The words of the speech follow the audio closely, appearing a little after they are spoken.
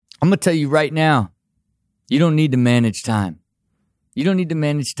I'm going to tell you right now, you don't need to manage time. You don't need to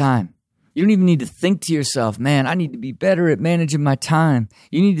manage time. You don't even need to think to yourself, man, I need to be better at managing my time.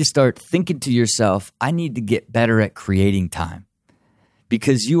 You need to start thinking to yourself, I need to get better at creating time.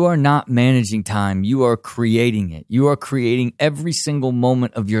 Because you are not managing time, you are creating it. You are creating every single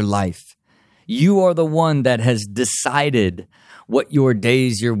moment of your life. You are the one that has decided what your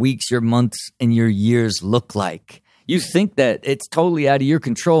days, your weeks, your months, and your years look like. You think that it's totally out of your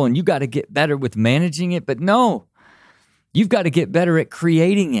control and you got to get better with managing it, but no, you've got to get better at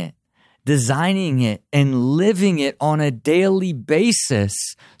creating it, designing it, and living it on a daily basis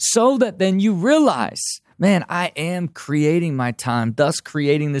so that then you realize, man, I am creating my time, thus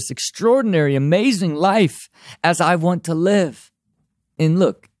creating this extraordinary, amazing life as I want to live. And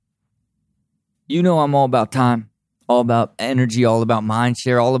look, you know I'm all about time, all about energy, all about mind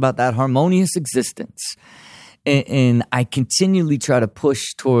share, all about that harmonious existence. And I continually try to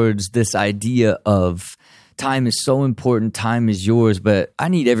push towards this idea of time is so important, time is yours, but I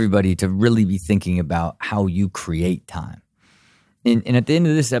need everybody to really be thinking about how you create time. And at the end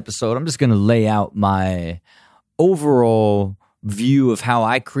of this episode, I'm just going to lay out my overall view of how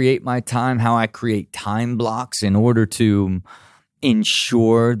I create my time, how I create time blocks in order to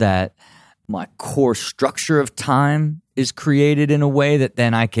ensure that my core structure of time is created in a way that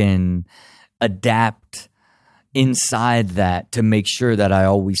then I can adapt inside that to make sure that I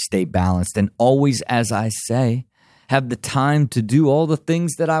always stay balanced and always, as I say, have the time to do all the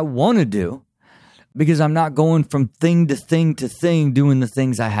things that I want to do because I'm not going from thing to thing to thing doing the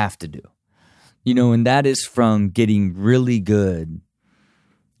things I have to do. You know, and that is from getting really good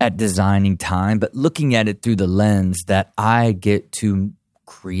at designing time, but looking at it through the lens that I get to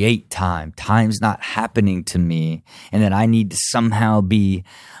create time. Time's not happening to me and that I need to somehow be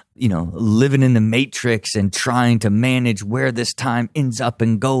living in the matrix and trying to manage where this time ends up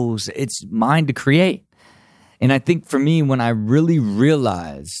and goes. It's mine to create. And I think for me, when I really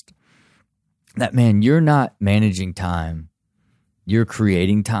realized that, man, you're not managing time, you're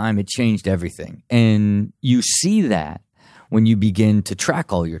creating time, it changed everything. And you see that when you begin to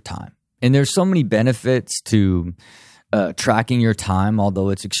track all your time. And there's so many benefits to tracking your time, although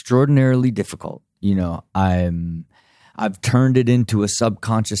it's extraordinarily difficult. I've turned it into a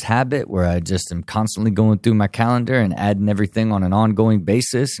subconscious habit where I just am constantly going through my calendar and adding everything on an ongoing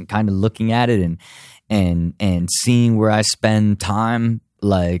basis and kind of looking at it and seeing where I spend time,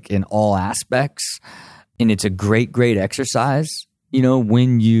 like in all aspects. And it's a great, great exercise.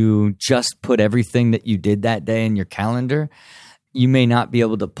 When you just put everything that you did that day in your calendar, you may not be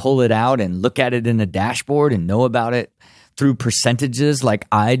able to pull it out and look at it in a dashboard and know about it through percentages like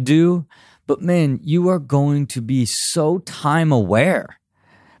I do. But man, you are going to be so time aware.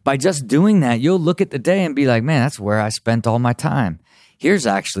 By just doing that, you'll look at the day and be like, man, that's where I spent all my time. Here's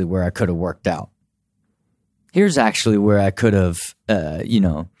actually where I could have worked out. Here's actually where I could have,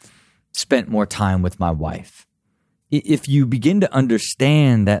 spent more time with my wife. If you begin to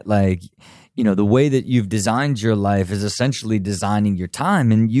understand that, the way that you've designed your life is essentially designing your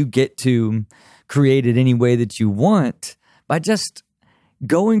time, and you get to create it any way that you want by just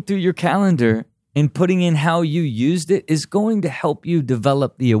going through your calendar and putting in how you used it is going to help you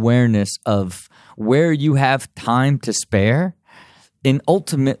develop the awareness of where you have time to spare and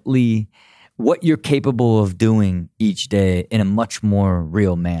ultimately what you're capable of doing each day in a much more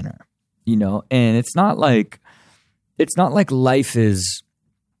real manner. And it's not like life is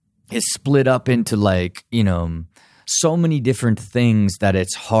split up into so many different things that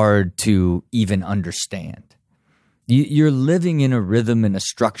it's hard to even understand. You're living in a rhythm and a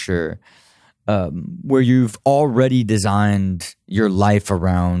structure where you've already designed your life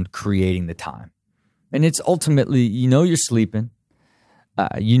around creating the time. And it's ultimately, you're sleeping,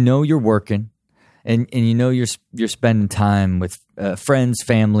 you're working, and you're spending time with friends,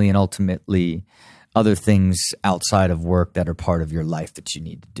 family, and ultimately other things outside of work that are part of your life that you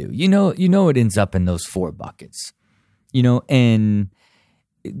need to do. It ends up in those 4 buckets. And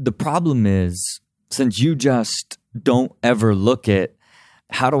the problem is, since you just don't ever look at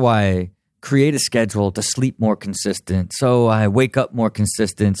how do I create a schedule to sleep more consistent, so I wake up more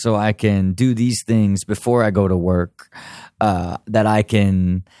consistent, so I can do these things before I go to work, that I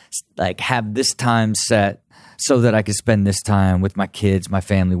can have this time set so that I can spend this time with my kids, my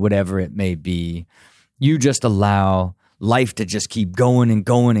family, whatever it may be. You just allow life to just keep going and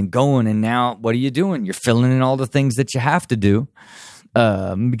going and going. And now what are you doing? You're filling in all the things that you have to do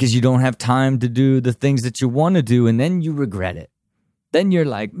because you don't have time to do the things that you want to do. And then you regret it. Then you're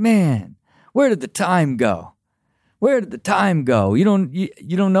like, man, where did the time go? Where did the time go? You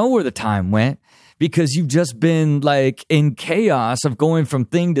don't know where the time went because you've just been like in chaos of going from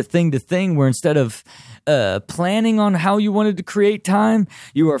thing to thing to thing, where instead of planning on how you wanted to create time,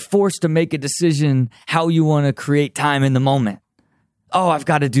 you are forced to make a decision how you want to create time in the moment. Oh, I've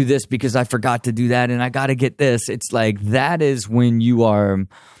got to do this because I forgot to do that, and I got to get this. It's like that is when you are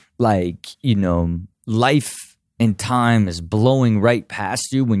like, life and time is blowing right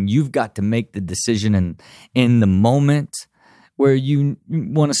past you, when you've got to make the decision in the moment where you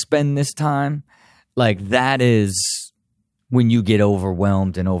want to spend this time. Like that is when you get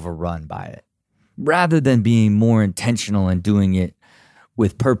overwhelmed and overrun by it, rather than being more intentional and doing it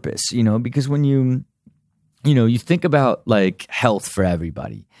with purpose, because when you think about like health for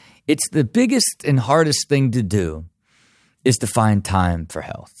everybody, it's the biggest and hardest thing to do is to find time for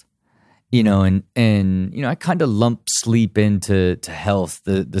health, and I kind of lump sleep into health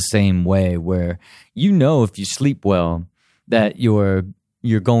the same way, where, if you sleep well, that you're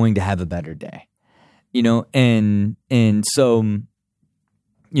going to have a better day, and so,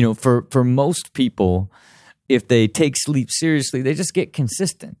 for most people, if they take sleep seriously, they just get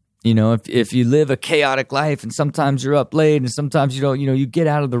consistent. If you live a chaotic life and sometimes you're up late and sometimes you don't, you get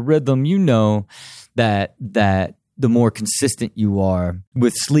out of the rhythm, that the more consistent you are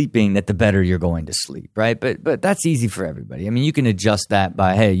with sleeping, that the better you're going to sleep, right? But that's easy for everybody. I mean, you can adjust that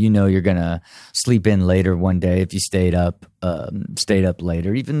by, hey, you're going to sleep in later one day if you stayed up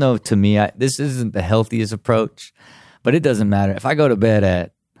later, even though to me, this isn't the healthiest approach, but it doesn't matter. If I go to bed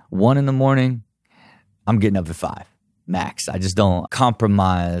at 1 a.m, I'm getting up at 5. Max. I just don't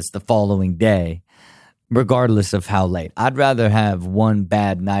compromise the following day, regardless of how late. I'd rather have one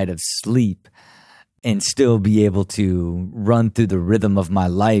bad night of sleep and still be able to run through the rhythm of my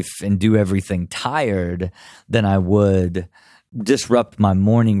life and do everything tired than I would disrupt my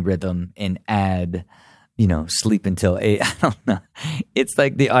morning rhythm and add, sleep until 8. I don't know. It's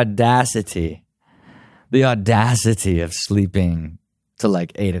like the audacity of sleeping to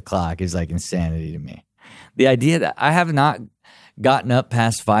like 8 o'clock is like insanity to me. The idea that I have not gotten up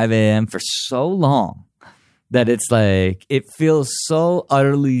past 5 a.m. for so long that it's like, it feels so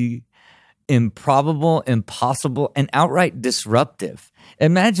utterly improbable, impossible, and outright disruptive.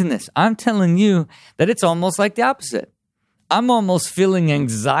 Imagine this. I'm telling you that it's almost like the opposite. I'm almost feeling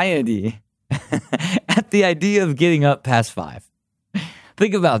anxiety at the idea of getting up past 5.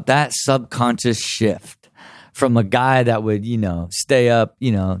 Think about that subconscious shift. From a guy that would, stay up,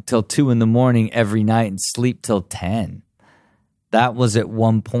 till 2 a.m. every night and sleep till 10. That was at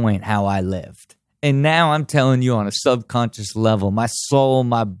one point how I lived. And now I'm telling you on a subconscious level, my soul,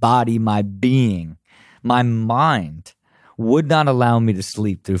 my body, my being, my mind would not allow me to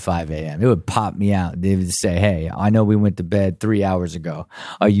sleep through 5 a.m. It would pop me out. They would say, hey, I know we went to bed 3 hours ago.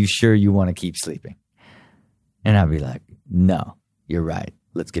 Are you sure you want to keep sleeping? And I'd be like, no, you're right.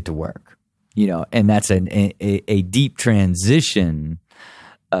 Let's get to work. And that's a deep transition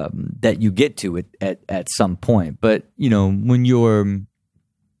that you get to at some point. But, when you're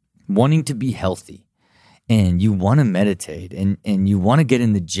wanting to be healthy and you want to meditate and you want to get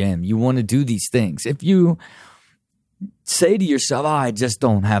in the gym, you want to do these things. If you say to yourself, I just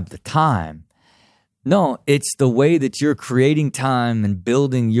don't have the time. No, it's the way that you're creating time and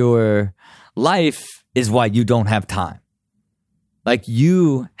building your life is why you don't have time. Like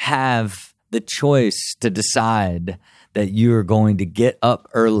you have the choice to decide that you're going to get up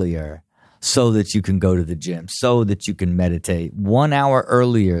earlier so that you can go to the gym, so that you can meditate 1 hour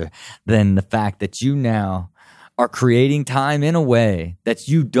earlier than the fact that you now are creating time in a way that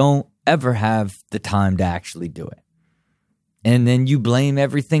you don't ever have the time to actually do it. And then you blame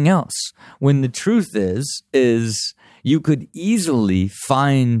everything else. When the truth is you could easily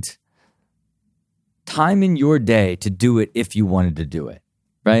find time in your day to do it if you wanted to do it,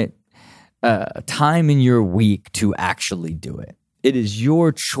 right? Time in your week to actually do it. It is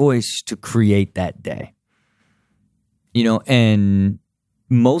your choice to create that day. And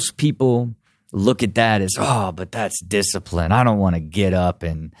most people look at that as, but that's discipline. I don't want to get up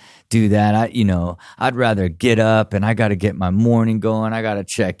and do that. I'd rather get up and I got to get my morning going. I got to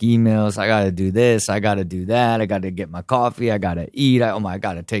check emails. I got to do this. I got to do that. I got to get my coffee. I got to eat. I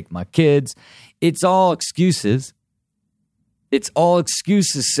got to take my kids. It's all excuses. It's all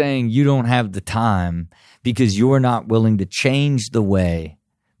excuses saying you don't have the time because you're not willing to change the way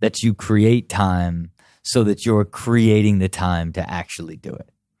that you create time so that you're creating the time to actually do it.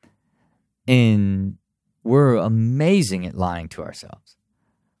 And we're amazing at lying to ourselves.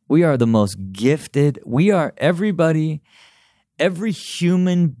 We are the most gifted. Every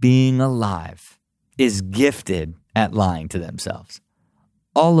human being alive is gifted at lying to themselves.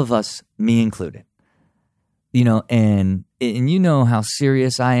 All of us, me included. and you know how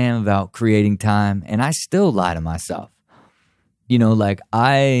serious I am about creating time, and I still lie to myself. Like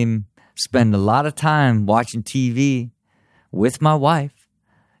I spend a lot of time watching TV with my wife,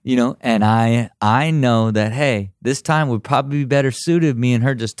 and I know that, hey, this time would probably be better suited me and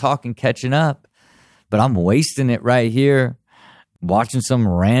her just talking, catching up, but I'm wasting it right here watching some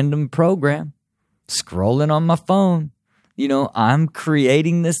random program, scrolling on my phone. I'm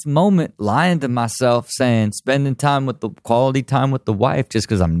creating this moment, lying to myself, saying spending time with the quality time with the wife just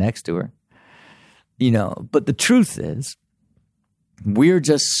because I'm next to her. But the truth is, we're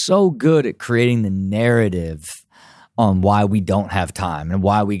just so good at creating the narrative on why we don't have time and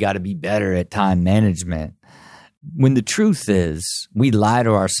why we got to be better at time management. When the truth is, we lie to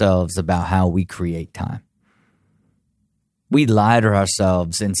ourselves about how we create time. We lie to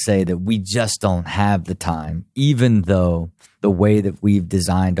ourselves and say that we just don't have the time, even though the way that we've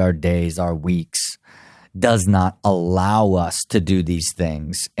designed our days, our weeks, does not allow us to do these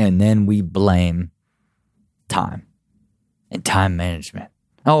things. And then we blame time and time management.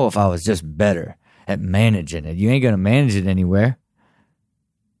 Oh, if I was just better at managing it. You ain't going to manage it anywhere.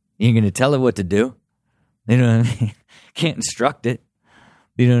 You ain't going to tell it what to do. You know what I mean? Can't instruct it.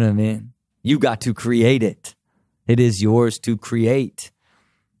 You know what I mean? You got to create it. It is yours to create.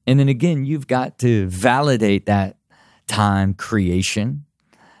 And then again, you've got to validate that time creation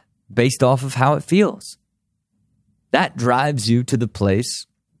based off of how it feels. That drives you to the place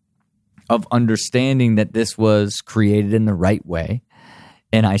of understanding that this was created in the right way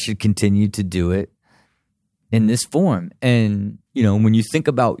and I should continue to do it in this form. And, when you think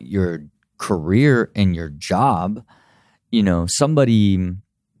about your career and your job, somebody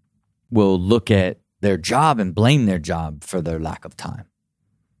will look at their job and blame their job for their lack of time.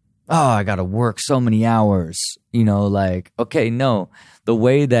 Oh, I got to work so many hours, okay, no, the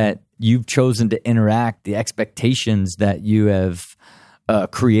way that you've chosen to interact, the expectations that you have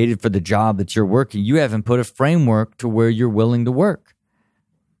created for the job that you're working, you haven't put a framework to where you're willing to work.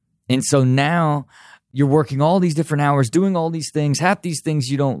 And so now you're working all these different hours, doing all these things, half these things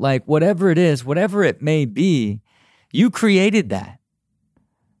you don't like, whatever it is, whatever it may be, you created that.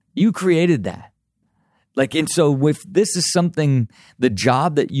 You created that. And so if this is something, the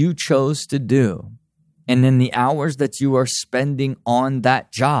job that you chose to do, and then the hours that you are spending on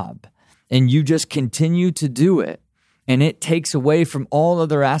that job, and you just continue to do it, and it takes away from all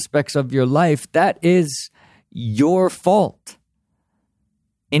other aspects of your life, that is your fault.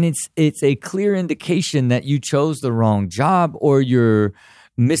 And it's a clear indication that you chose the wrong job, or you're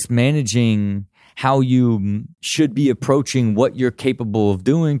mismanaging how you should be approaching what you're capable of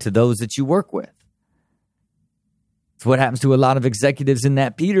doing to those that you work with. It's what happens to a lot of executives in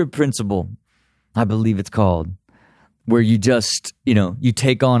that Peter principle, I believe it's called, where you just, you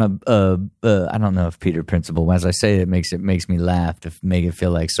take on I don't know if Peter principle, as I say it makes me laugh to make it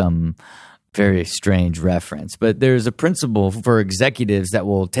feel like some very strange reference. But there's a principle for executives that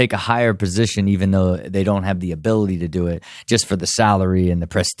will take a higher position even though they don't have the ability to do it, just for the salary and the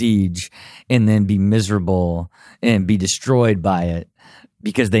prestige, and then be miserable and be destroyed by it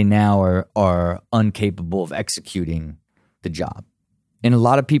because they now are incapable of executing the job. And a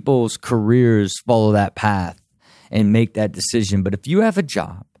lot of people's careers follow that path and make that decision. But if you have a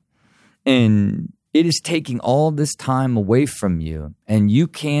job and it is taking all this time away from you and you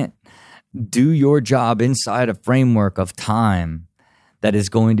can't do your job inside a framework of time that is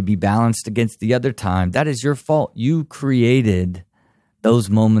going to be balanced against the other time, that is your fault. You created those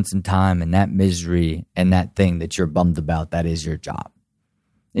moments in time and that misery and that thing that you're bummed about. That is your job.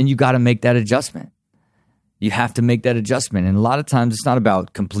 And you got to make that adjustment. You have to make that adjustment. And a lot of times it's not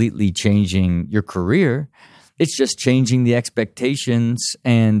about completely changing your career. It's just changing the expectations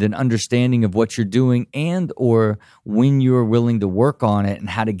and an understanding of what you're doing and or when you're willing to work on it and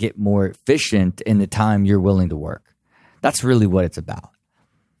how to get more efficient in the time you're willing to work. That's really what it's about,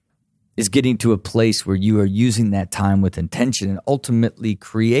 is getting to a place where you are using that time with intention and ultimately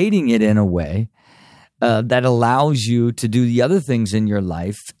creating it in a way that allows you to do the other things in your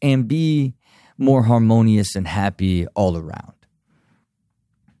life and be more harmonious and happy all around.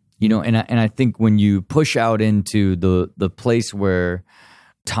 And I think when you push out into the place where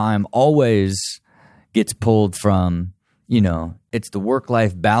time always gets pulled from, it's the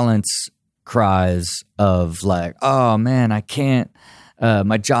work-life balance cries of like, oh man, I can't,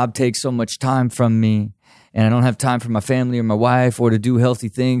 my job takes so much time from me and I don't have time for my family or my wife or to do healthy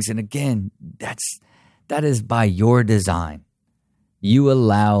things. And again, that is by your design. You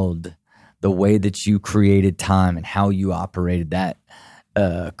allowed the way that you created time and how you operated that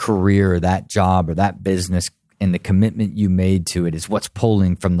career or that job or that business and the commitment you made to it is what's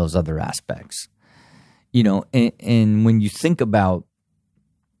pulling from those other aspects. And when you think about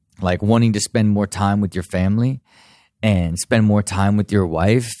like wanting to spend more time with your family and spend more time with your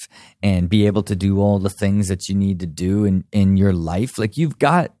wife and be able to do all the things that you need to do in your life, like you've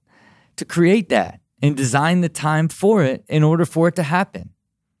got to create that and design the time for it in order for it to happen.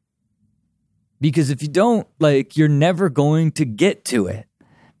 Because if you don't, like, you're never going to get to it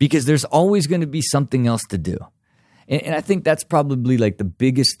because there's always going to be something else to do. And I think that's probably like the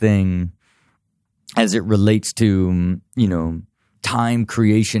biggest thing as it relates to, time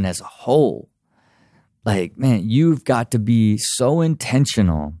creation as a whole. Like, man, you've got to be so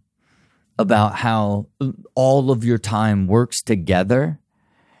intentional about how all of your time works together.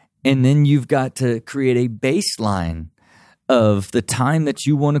 And then you've got to create a baseline of the time that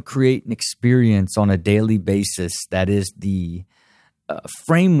you want to create an experience on a daily basis that is the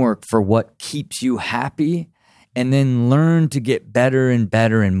framework for what keeps you happy, and then learn to get better and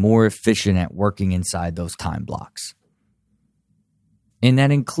better and more efficient at working inside those time blocks. And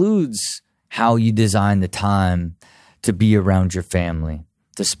that includes how you design the time to be around your family,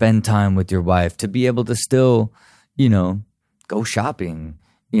 to spend time with your wife, to be able to still, go shopping,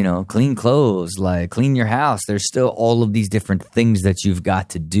 clean clothes, like clean your house. There's still all of these different things that you've got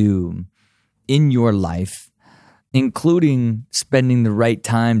to do in your life, including spending the right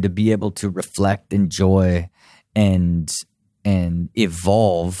time to be able to reflect, enjoy, and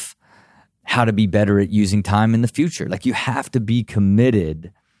evolve how to be better at using time in the future. Like, you have to be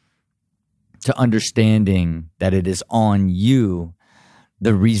committed to understanding that it is on you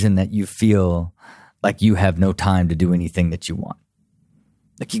the reason that you feel like you have no time to do anything that you want.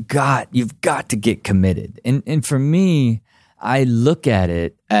 Like, you've got to get committed. And for me, I look at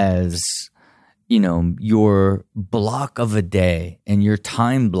it as, your block of a day and your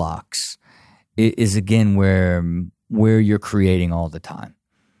time blocks is again where you're creating all the time.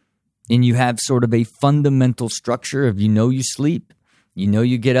 And you have sort of a fundamental structure of, you sleep,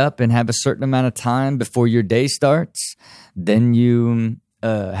 you get up and have a certain amount of time before your day starts. Then you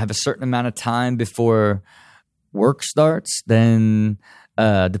have a certain amount of time before work starts. Then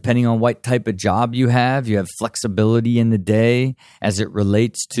depending on what type of job you have flexibility in the day as it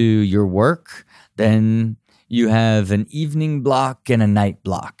relates to your work. Then you have an evening block and a night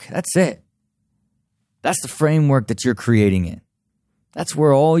block. That's it. That's the framework that you're creating in. That's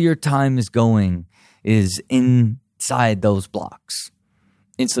where all your time is going, is inside those blocks.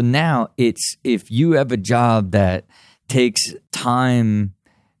 And so now it's, if you have a job that takes time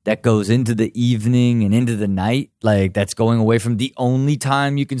that goes into the evening and into the night, like that's going away from the only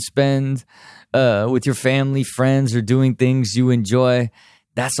time you can spend with your family, friends, or doing things you enjoy,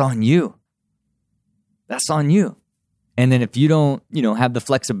 that's on you. That's on you. And then if you don't, have the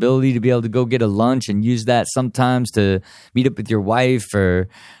flexibility to be able to go get a lunch and use that sometimes to meet up with your wife, or,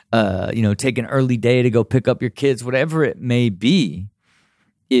 take an early day to go pick up your kids, whatever it may be,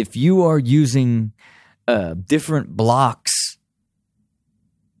 if you are using different blocks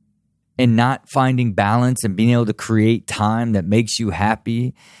and not finding balance and being able to create time that makes you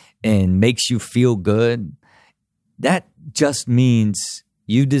happy and makes you feel good, that just means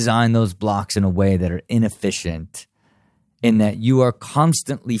you design those blocks in a way that are inefficient, in that you are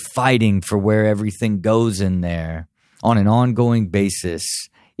constantly fighting for where everything goes in there on an ongoing basis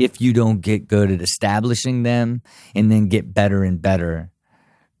if you don't get good at establishing them and then get better and better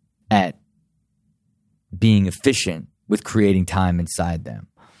at being efficient with creating time inside them.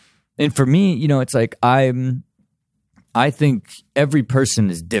 And for me, it's like I think every person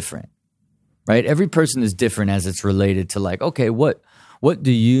is different, right? Every person is different as it's related to, like, okay, what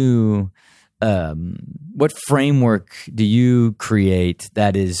do you what framework do you create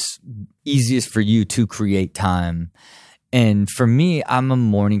that is easiest for you to create time? And for me, I'm a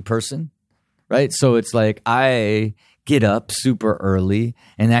morning person, right? So it's like I get up super early,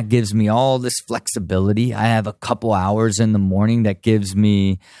 and that gives me all this flexibility. I have a couple hours in the morning that gives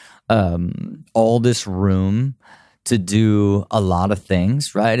me all this room to do a lot of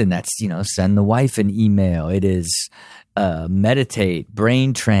things, right? And that's, send the wife an email. It is meditate,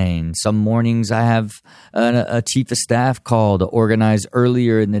 brain train. Some mornings I have a chief of staff call to organize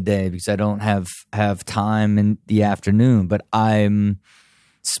earlier in the day because I don't have time in the afternoon. But I'm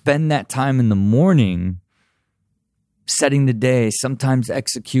spend that time in the morning setting the day, sometimes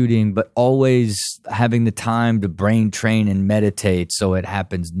executing, but always having the time to brain train and meditate so it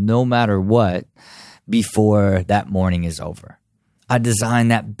happens no matter what before that morning is over. I design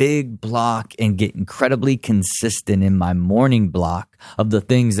that big block and get incredibly consistent in my morning block of the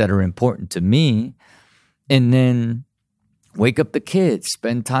things that are important to me. And then wake up the kids,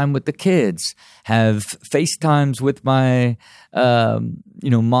 spend time with the kids, have FaceTimes with my,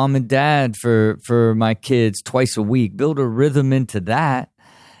 mom and dad for my kids twice a week, build a rhythm into that,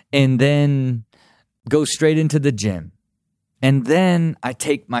 and then go straight into the gym. And then I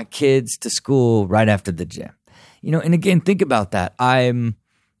take my kids to school right after the gym. And again, think about that. I'm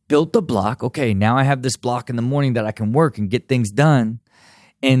built a block. Okay, now I have this block in the morning that I can work and get things done.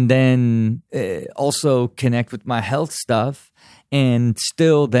 And then also connect with my health stuff and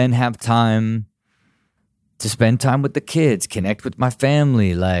still then have time to spend time with the kids, connect with my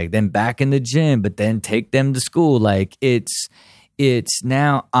family, like then back in the gym, but then take them to school. Like it's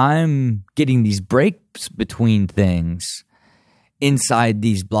now I'm getting these breaks between things inside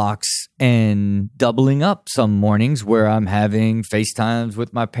these blocks and doubling up some mornings where I'm having FaceTimes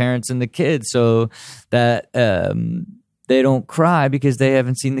with my parents and the kids so that they don't cry because they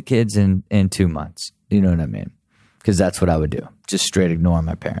haven't seen the kids in 2 months. You know what I mean? Because that's what I would do. Just straight ignore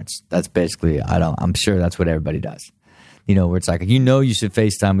my parents. That's basically, I'm sure that's what everybody does. Where it's like, you should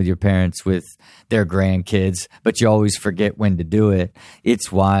FaceTime with your parents with their grandkids, but you always forget when to do it.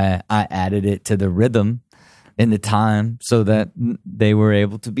 It's why I added it to the rhythm in the time so that they were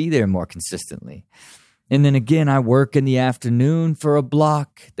able to be there more consistently. And then again, I work in the afternoon for a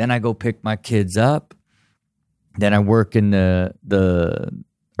block. Then I go pick my kids up. Then I work in the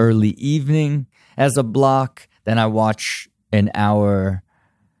early evening as a block. Then I watch an hour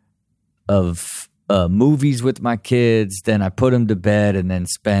of movies with my kids. Then I put them to bed and then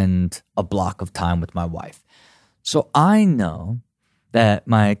spend a block of time with my wife. So I know that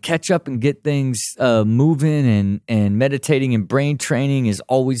my catch up and get things moving and meditating and brain training is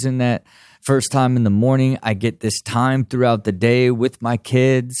always in that first time in the morning. I get this time throughout the day with my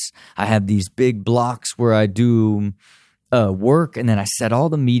kids. I have these big blocks where I do work, and then I set all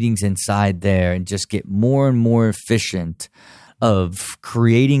the meetings inside there and just get more and more efficient of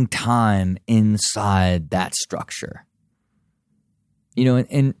creating time inside that structure.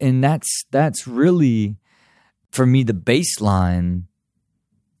 And that's really, for me, the baseline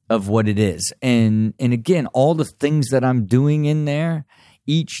of what it is. And again, all the things that I'm doing in there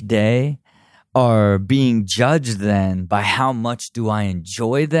each day are being judged then by how much do I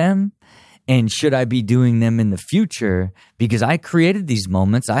enjoy them and should I be doing them in the future, because I created these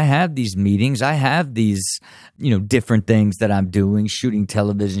moments. I have these meetings. I have these, different things that I'm doing, shooting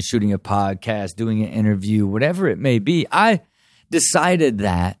television, shooting a podcast, doing an interview, whatever it may be. I decided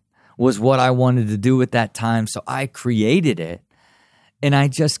that was what I wanted to do at that time. So I created it. And I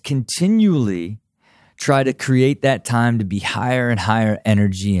just continually try to create that time to be higher and higher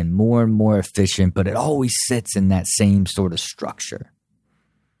energy and more efficient, but it always sits in that same sort of structure.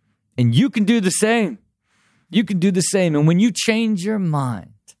 And you can do the same. You can do the same. And when you change your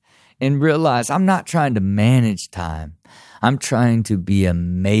mind and realize, I'm not trying to manage time, I'm trying to be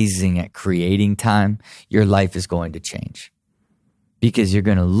amazing at creating time, your life is going to change. Because you're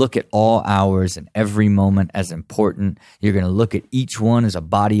going to look at all hours and every moment as important. You're going to look at each one as a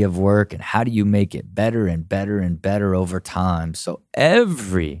body of work, and how do you make it better and better and better over time so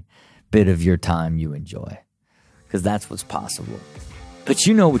every bit of your time you enjoy. Because that's what's possible. But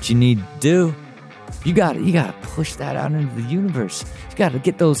you know what you need to do. You got to push that out into the universe. You got to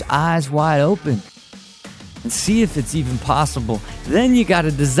get those eyes wide open and see if it's even possible. Then you got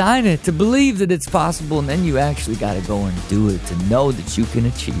to design it to believe that it's possible, and then you actually got to go and do it to know that you can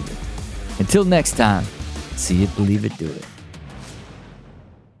achieve it. Until next time, see it, believe it, do it.